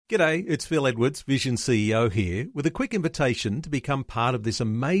G'day, it's Phil Edwards, Vision CEO here, with a quick invitation to become part of this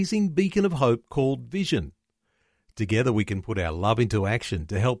amazing beacon of hope called Vision. Together we can put our love into action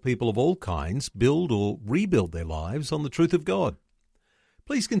to help people of all kinds build or rebuild their lives on the truth of God.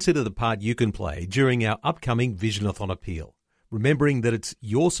 Please consider the part you can play during our upcoming Visionathon appeal, remembering that it's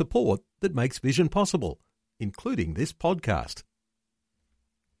your support that makes Vision possible, including this podcast.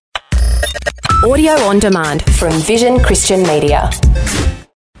 Audio on demand from Vision Christian Media.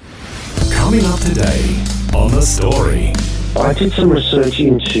 Coming up today on The Story. I did some research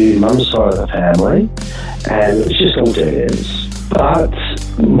into mum's side of the family, and it's just all dead ends. But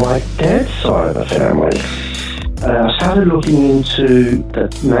my dad's side of the family, I started looking into the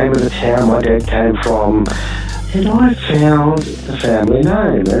name of the town my dad came from, and I found the family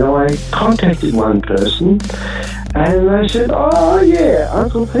name. And I contacted one person, and they said, "Oh yeah,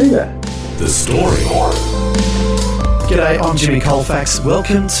 Uncle Peter." The Story. G'day, I'm Jimmy Colfax.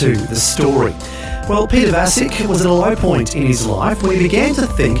 Welcome to The Story. Well, Peter Vasic was at a low point in his life where he began to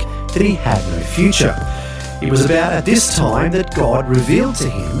think that he had no future. It was about at this time that God revealed to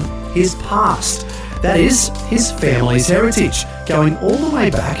him his past. That is, his family's heritage, going all the way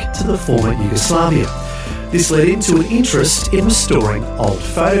back to the former Yugoslavia. This led him to an interest in restoring old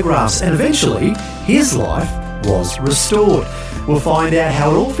photographs, and eventually his life was restored. We'll find out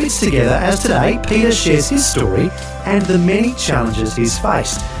how it all fits together as today Peter shares his story and the many challenges he's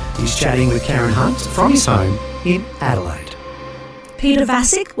faced. He's chatting with Karen Hunt from his home in Adelaide. Peter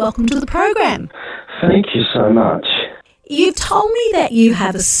Vasic, welcome to the program. Thank you so much. You've told me that you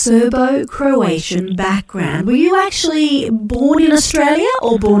have a Serbo-Croatian background. Were you actually born in Australia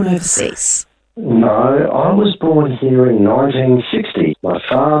or born overseas? No, I was born here in 1960. My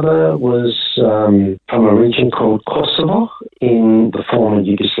father was from a region called Kosovo in the former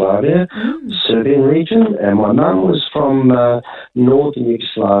Yugoslavia, Serbian region, and my mum was from northern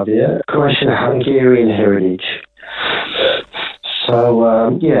Yugoslavia, Croatian-Hungarian heritage. So,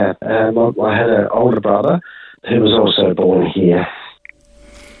 I had an older brother who was also born here.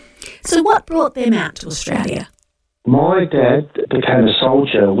 So what brought them out to Australia? My dad became a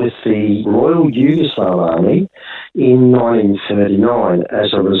soldier with the Royal Yugoslav Army in 1939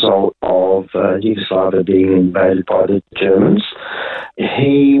 as a result of Yugoslavia being invaded by the Germans.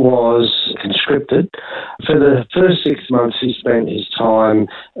 He was conscripted. For the first 6 months, he spent his time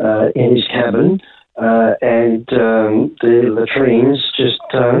in his cabin and the latrines, just,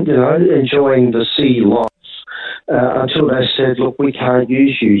 enjoying the sea life. Until they said, "Look, we can't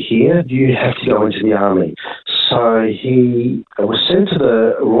use you here. You have to go into the army." So he was sent to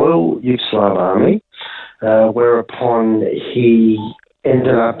the Royal Yugoslav Army, whereupon he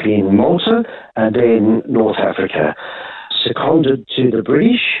ended up in Malta and then North Africa. Seconded to the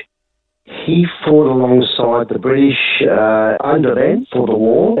British, he fought alongside the British under them for the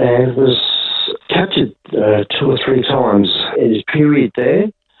war and was captured 2 or 3 times in his period there.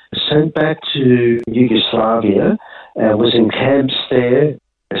 Sent back to Yugoslavia, was in camps there,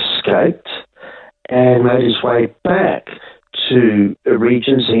 escaped, and made his way back to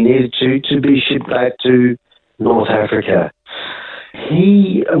regions he needed to be shipped back to North Africa.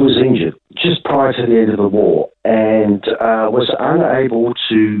 He was injured just prior to the end of the war and was unable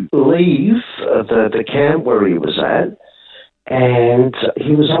to leave the camp where he was at. And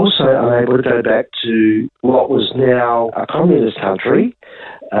he was also unable to go back to what was now a communist country,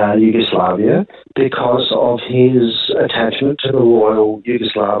 Yugoslavia, because of his attachment to the Royal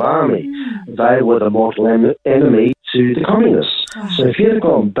Yugoslav Army. They were the mortal enemy to the communists. Wow. So if he had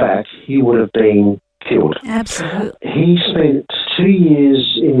gone back, he would have been killed. Absolutely. He spent 2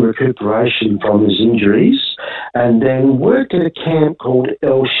 years in recuperation from his injuries and then worked at a camp called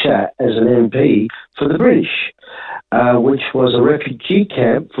El Shat as an MP for the British, which was a refugee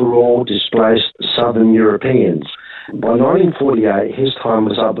camp for all displaced Southern Europeans. By 1948, his time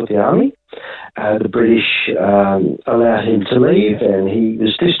was up with the army. The British allowed him to leave and he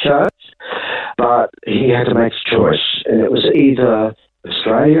was discharged, but he had to make a choice, and it was either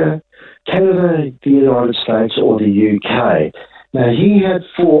Australia, Canada, the United States, or the UK. Now, he had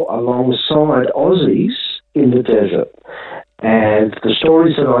fought alongside Aussies in the desert, and the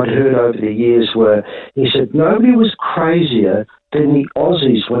stories that I'd heard over the years were, he said, nobody was crazier than the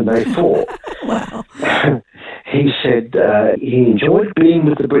Aussies when they fought. Wow. He said he enjoyed being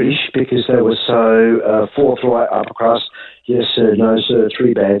with the British because they were so forthright, upper crust, yes sir, no sir,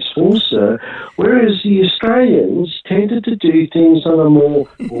 3 bags full sir, whereas the Australians tended to do things on a more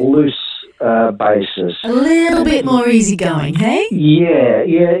loose basis. A little bit more easygoing, hey? Yeah.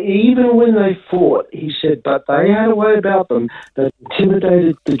 Even when they fought, he said, but they had a way about them that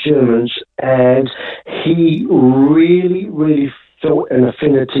intimidated the Germans, and he really felt an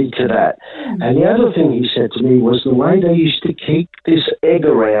affinity to that. And the other thing he said to me was the way they used to keep this egg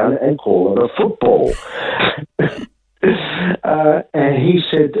around and call it a football. And he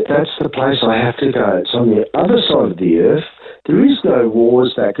said, that's the place I have to go. It's on the other side of the earth. There is no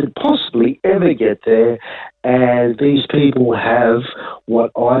wars that could possibly ever get there, and these people have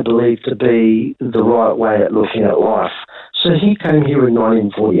what I believe to be the right way at looking at life. So he came here in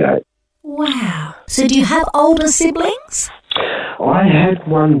 1948. Wow. So do you have older siblings? I had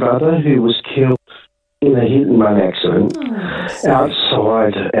one brother who was killed in a hit-and-run accident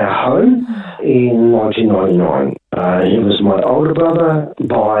outside our home in 1999. He was my older brother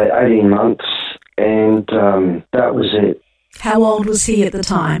by 18 months, and that was it. How old was he at the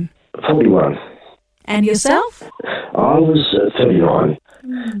time? 41. And yourself? I was 39.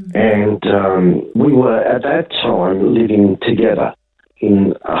 And we were at that time living together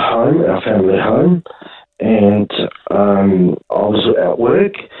in a home, our family home, and I was at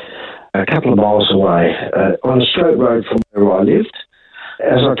work a couple of miles away on a straight road from where I lived.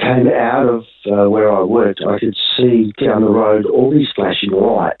 As I came out of where I worked, I could see down the road all these flashing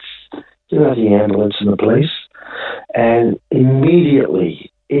lights, you know, the ambulance and the police. And immediately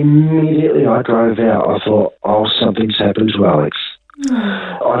I drove out. I thought, oh, something's happened to Alex.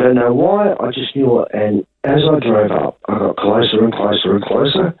 I don't know why, I just knew it. And as I drove up, I got closer and closer and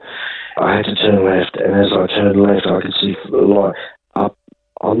closer. I had to turn left, and as I turned left, I could see the light up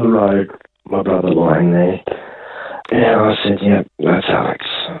on the road, my brother lying there. And I said, yeah, that's Alex.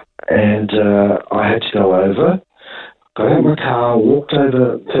 And I had to go over, got out of my car, walked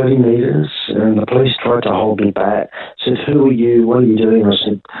over 30 metres, and the police tried to hold me back, said, who are you, what are you doing? I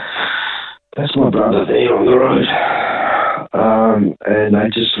said, that's my brother there on the road. And they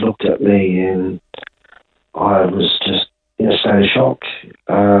just looked at me, and I was just in a state of shock,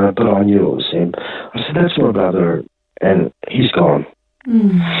 but I knew it was him. I said, that's my brother, and he's gone.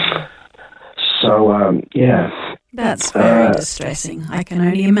 So, yeah. That's very distressing. I can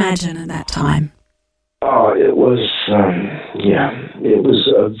only imagine at that time. Oh, it was, it was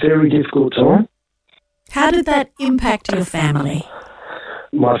a very difficult time. How did that impact your family?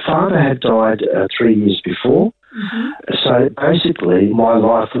 My father had died 3 years before. So basically, my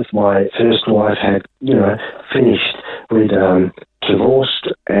life with my first wife had, finished. We'd divorced,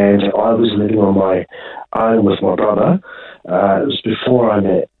 and I was living on my own with my brother. It was before I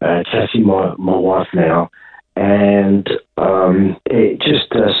met Kathy, my wife now, and it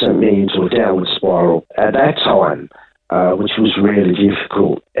just sent me into a downward spiral at that time, which was really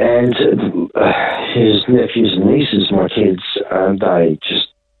difficult. And his nephews and nieces, my kids, they just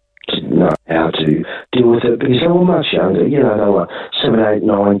didn't know how to deal with it because they were much younger. They were 7, 8,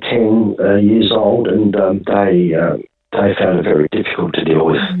 9, 10 years old, and they found it very difficult to deal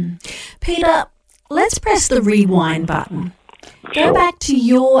with. Peter, let's press the rewind button. Go back to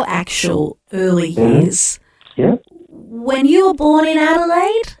your actual early years. Yeah. When you were born in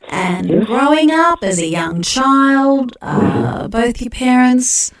Adelaide and growing up as a young child, both your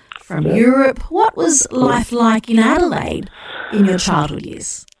parents from Europe, what was life like in Adelaide in your childhood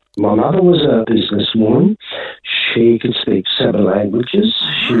years? My mother was a businesswoman. She could speak 7 languages.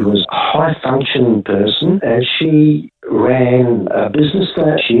 She was a high-functioning person, and she ran a business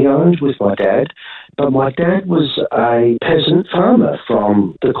that she owned with my dad. But my dad was a peasant farmer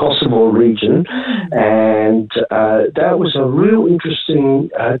from the Kosovo region, and that was a real interesting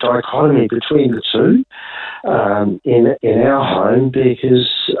dichotomy between the two in our home because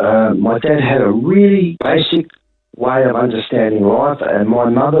my dad had a really basic way of understanding life, and my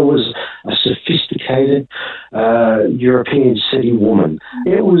mother was a sophisticated European city woman.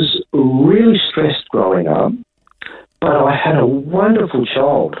 It was really stressed growing up, but I had a wonderful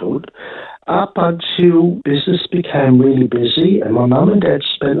childhood up until business became really busy, and my mum and dad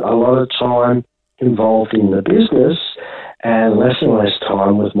spent a lot of time involved in the business and less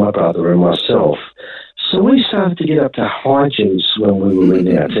time with my brother and myself. So we started to get up to hijinks when we were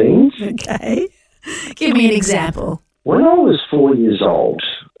in our teens. Okay. Give me an example. When I was 4 years old,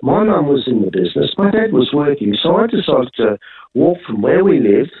 my mum was in the business, my dad was working, so I decided to walk from where we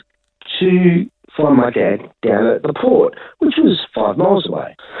lived to find my dad down at the port, which was 5 miles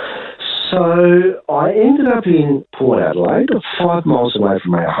away. So I ended up in Port Adelaide, 5 miles away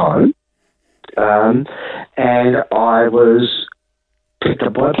from our home, and I was picked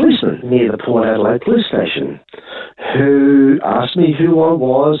up by a policeman near the Port Adelaide police station who asked me who I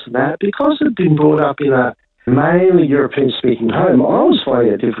was and that. Because I'd been brought up in a mainly European-speaking home, I was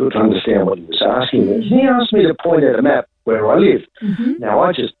finding it difficult to understand what he was asking me. He asked me to point at a map where I lived. Now,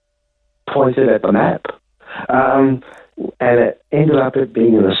 I just pointed at the map. And it ended up it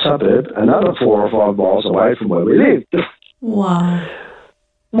being in a suburb, another 4 or 5 miles away from where we lived. Wow.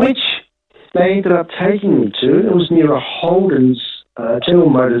 which they ended up taking me to. It was near a Holden's, General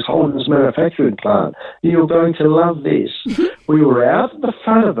Motors Holden's manufacturing plant. You're going to love this. We were out at the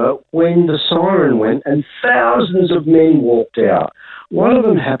front of it when the siren went and thousands of men walked out. One of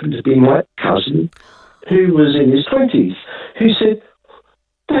them happened to be my cousin, who was in his 20s, who said,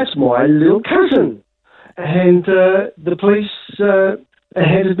 "That's my little cousin." And the police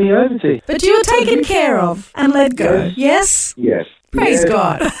handed me over to him. But you were taken care of and let go, yes? Yes. Praise Yes,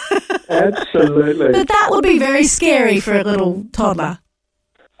 God. Absolutely. But that would be very scary for a little toddler.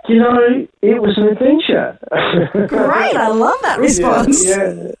 You know, it was an adventure. Great, I love that response.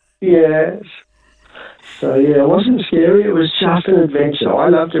 Yes. So, it wasn't scary. It was just an adventure. I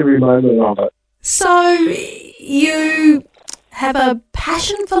loved every moment of it. So you have a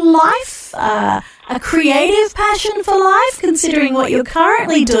passion for life, a creative passion for life, considering what you're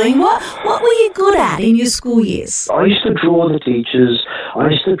currently doing. What were you good at in your school years? I used to draw the teachers. I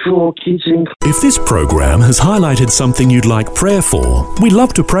used to draw kids in. If this program has highlighted something you'd like prayer for, we'd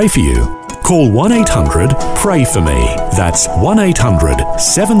love to pray for you. Call 1-800-PRAY-FOR-ME. That's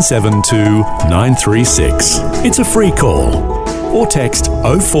 1-800-772-936. It's a free call. Or text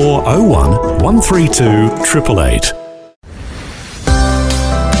 0401 132 888.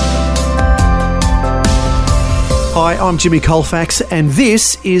 Hi, I'm Jimmy Colfax, and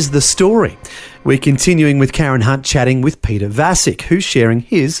this is The Story. We're continuing with Karen Hunt chatting with Peter Vasic, who's sharing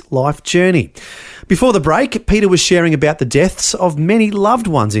his life journey. Before the break, Peter was sharing about the deaths of many loved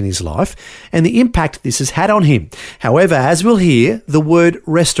ones in his life and the impact this has had on him. However, as we'll hear, the word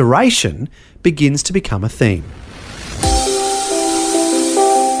restoration begins to become a theme.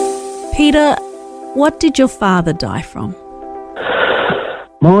 Peter, what did your father die from?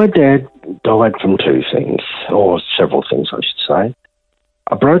 My dad died from two things, or several things, I should say.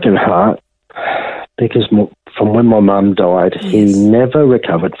 A broken heart, because from when my mum died, he never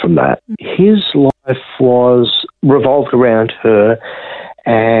recovered from that. His life was revolved around her,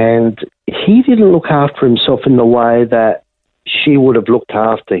 and he didn't look after himself in the way that she would have looked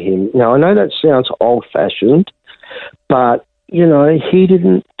after him. Now, I know that sounds old-fashioned, but, he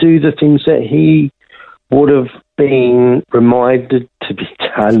didn't do the things that he would have been reminded to be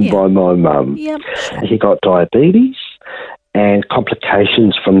done by my mum. Yep. He got diabetes and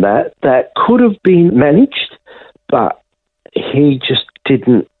complications from that could have been managed, but he just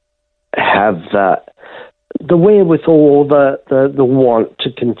didn't have the wherewithal, the want to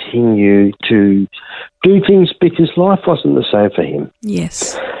continue to do things because life wasn't the same for him.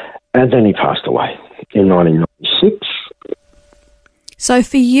 Yes. And then he passed away in 1996. So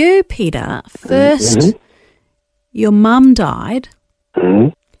for you, Peter, first your mum died,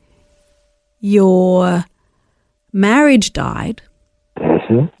 your marriage died,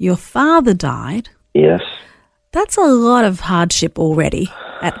 your father died. Yes. That's a lot of hardship already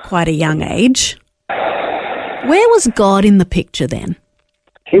at quite a young age. Where was God in the picture then?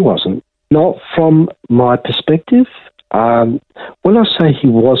 He wasn't. Not from my perspective. When I say he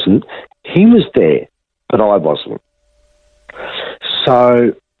wasn't, he was there, but I wasn't.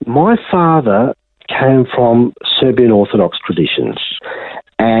 So my father came from Serbian Orthodox traditions,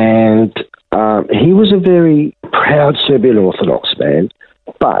 and he was a very proud Serbian Orthodox man,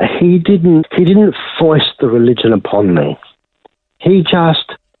 but he didn't foist the religion upon me. He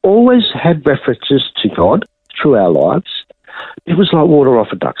just always had references to God through our lives. It was like water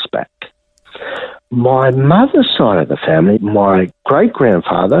off a duck's back. My mother's side of the family, my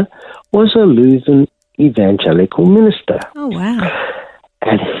great-grandfather, was a Lutheran evangelical minister. Oh, wow.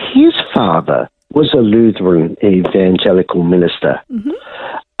 And his father was a Lutheran evangelical minister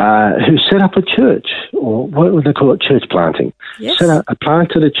who set up a church, or what would they call it, church planting. Yes.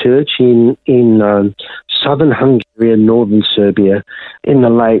 Planted a church in southern Hungary and northern Serbia in the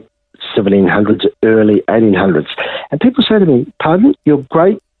late 1700s, early 1800s. And people say to me, "Pardon, your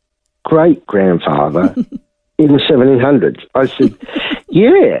great-great-grandfather in the 1700s?" I said,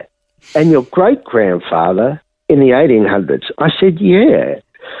 "Yeah." "And your great-grandfather in the 1800s?" I said, "Yeah."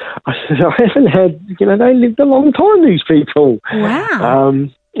 I said, "I haven't had, they lived a long time, these people." Wow.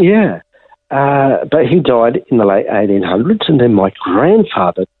 But he died in the late 1800s, and then my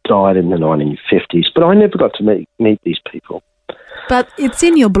grandfather died in the 1950s. But I never got to meet these people. But it's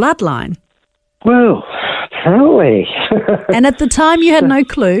in your bloodline. Well, apparently. And at the time you had no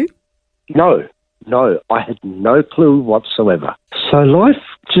clue? No, I had no clue whatsoever. So life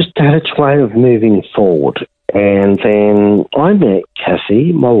just had its way of moving forward. And then I met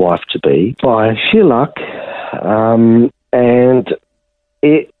Kathy, my wife-to-be, by sheer luck. And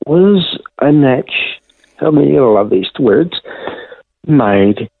it was a match, I mean, you'll love these words,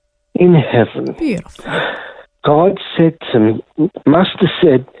 made in heaven. Beautiful. God said to me, must have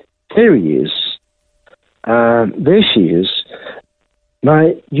said, there he is. There she is.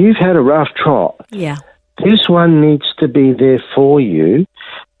 Mate, you've had a rough trot. Yeah. This one needs to be there for you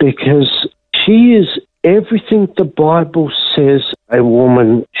because she is everything the Bible says a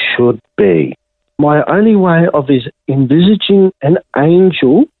woman should be. My only way of envisaging an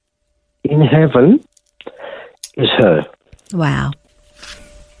angel in heaven is her. Wow.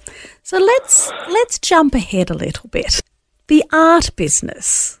 So let's jump ahead a little bit. The art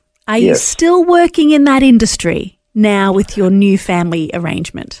business. Are you still working in that industry now with your new family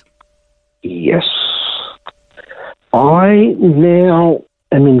arrangement? Yes. I now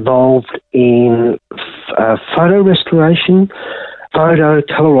am involved in photo restoration, photo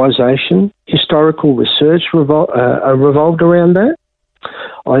colorization, historical research revolved around that.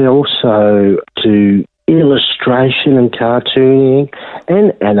 I also do illustration and cartooning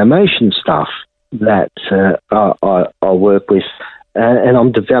and animation stuff that I work with, and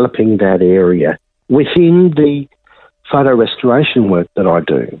I'm developing that area within the photo restoration work that I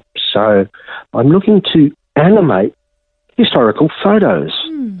do. So I'm looking to animate historical photos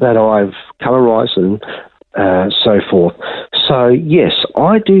that I've colorized and so forth. So, yes,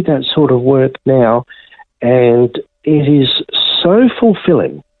 I do that sort of work now, and it is so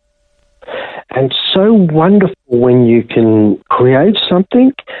fulfilling and so wonderful when you can create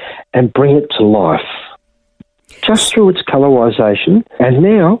something and bring it to life just through its colorization. And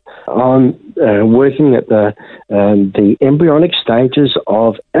now I'm working at the embryonic stages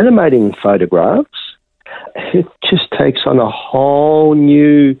of animating photographs. It just takes on a whole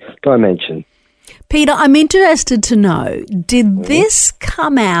new dimension. Peter, I'm interested to know, did this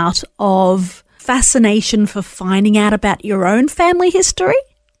come out of fascination for finding out about your own family history?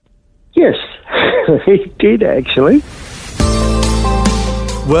 Yes, it did actually.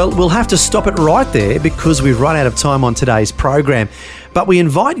 Well, we'll have to stop it right there because we've run out of time on today's program. But we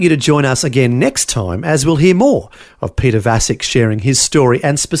invite you to join us again next time as we'll hear more of Peter Vasic sharing his story,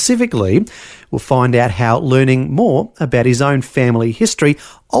 and specifically we'll find out how learning more about his own family history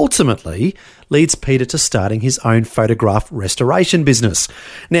ultimately leads Peter to starting his own photograph restoration business.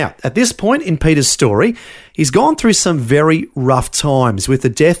 Now, at this point in Peter's story, he's gone through some very rough times with the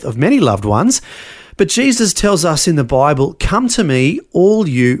death of many loved ones. But Jesus tells us in the Bible, "Come to me, all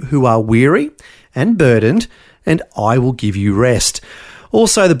you who are weary and burdened, and I will give you rest."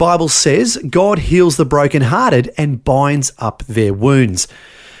 Also, the Bible says God heals the brokenhearted and binds up their wounds.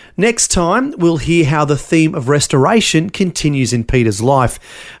 Next time, we'll hear how the theme of restoration continues in Peter's life,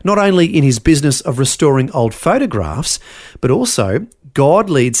 not only in his business of restoring old photographs, but also God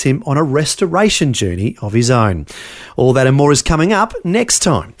leads him on a restoration journey of his own. All that and more is coming up next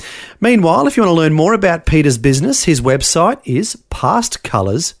time. Meanwhile, if you want to learn more about Peter's business, his website is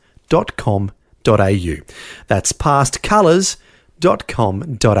pastcolours.com.au. That's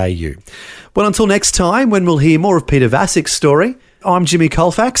pastcolours.com.au. Well, until next time, when we'll hear more of Peter Vasic's story, I'm Jimmy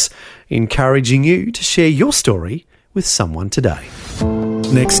Colfax, encouraging you to share your story with someone today.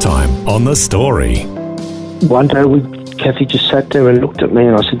 Next time on The Story. One day Kathy just sat there and looked at me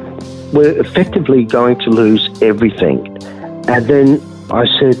and I said, we're effectively going to lose everything. And then I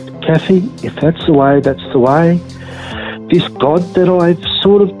said, Kathy, if that's the way, that's the way. This God that I've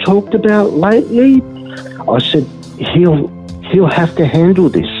sort of talked about lately, I said, he'll have to handle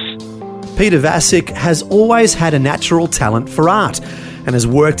this. Peter Vasic has always had a natural talent for art and has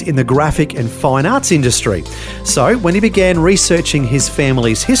worked in the graphic and fine arts industry. So when he began researching his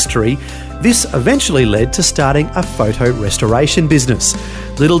family's history, this eventually led to starting a photo restoration business.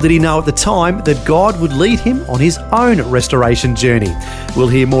 Little did he know at the time that God would lead him on his own restoration journey. We'll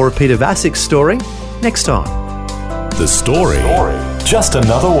hear more of Peter Vasic's story next time. The Story. Just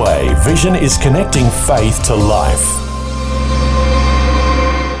another way Vision is connecting faith to life.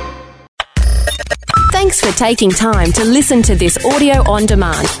 Thanks for taking time to listen to this audio on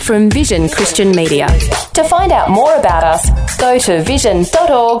demand from Vision Christian Media. To find out more about us, go to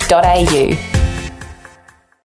vision.org.au.